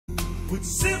would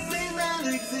simply not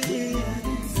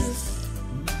exist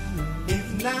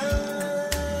if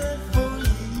not for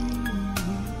you,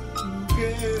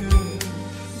 girl.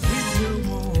 With your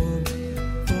warm,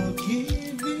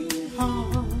 forgiving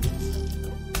heart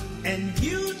and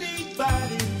unique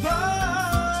body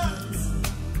parts,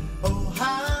 oh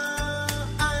how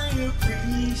I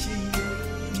appreciate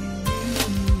you.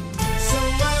 So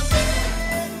I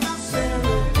beg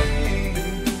myself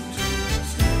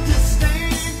to stay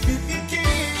if you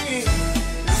can.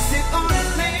 Sit on a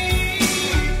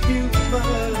lake, beautiful.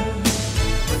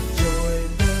 Enjoy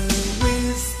the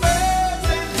whispers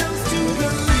that comes to the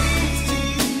lady.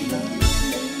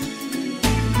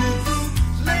 Beautiful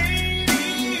lady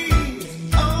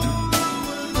all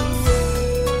over the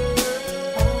world.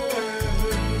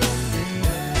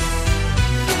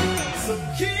 So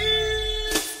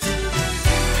kiss to the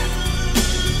good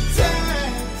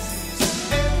times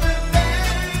and the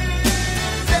bad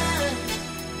times.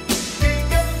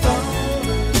 Think of all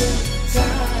of the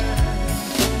time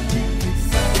you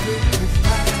decided with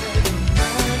mine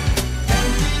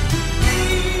and the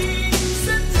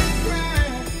reason to cry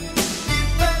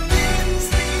if I didn't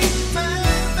speak my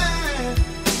mind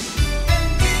and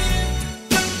give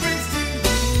the praise to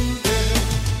you, girl.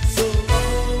 So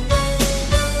long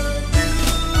overdue.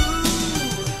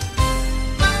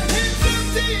 My hands up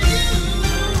to you.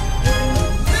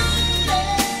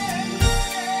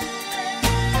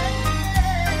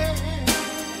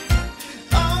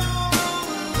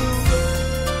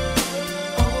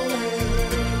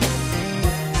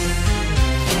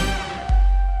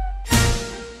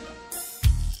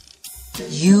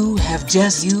 You have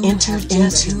just entered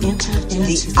into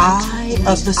the eye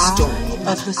of the storm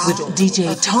with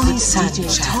DJ Tony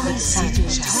Sanchez.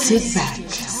 Sit back,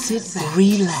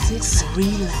 relax,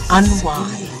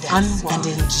 unwind, and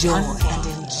enjoy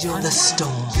the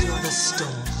storm.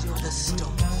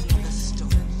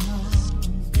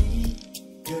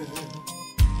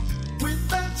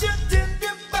 Without your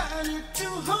tender body to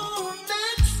hold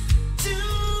next to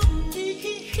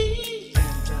me,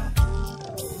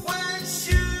 why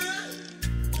should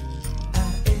I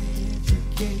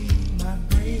educate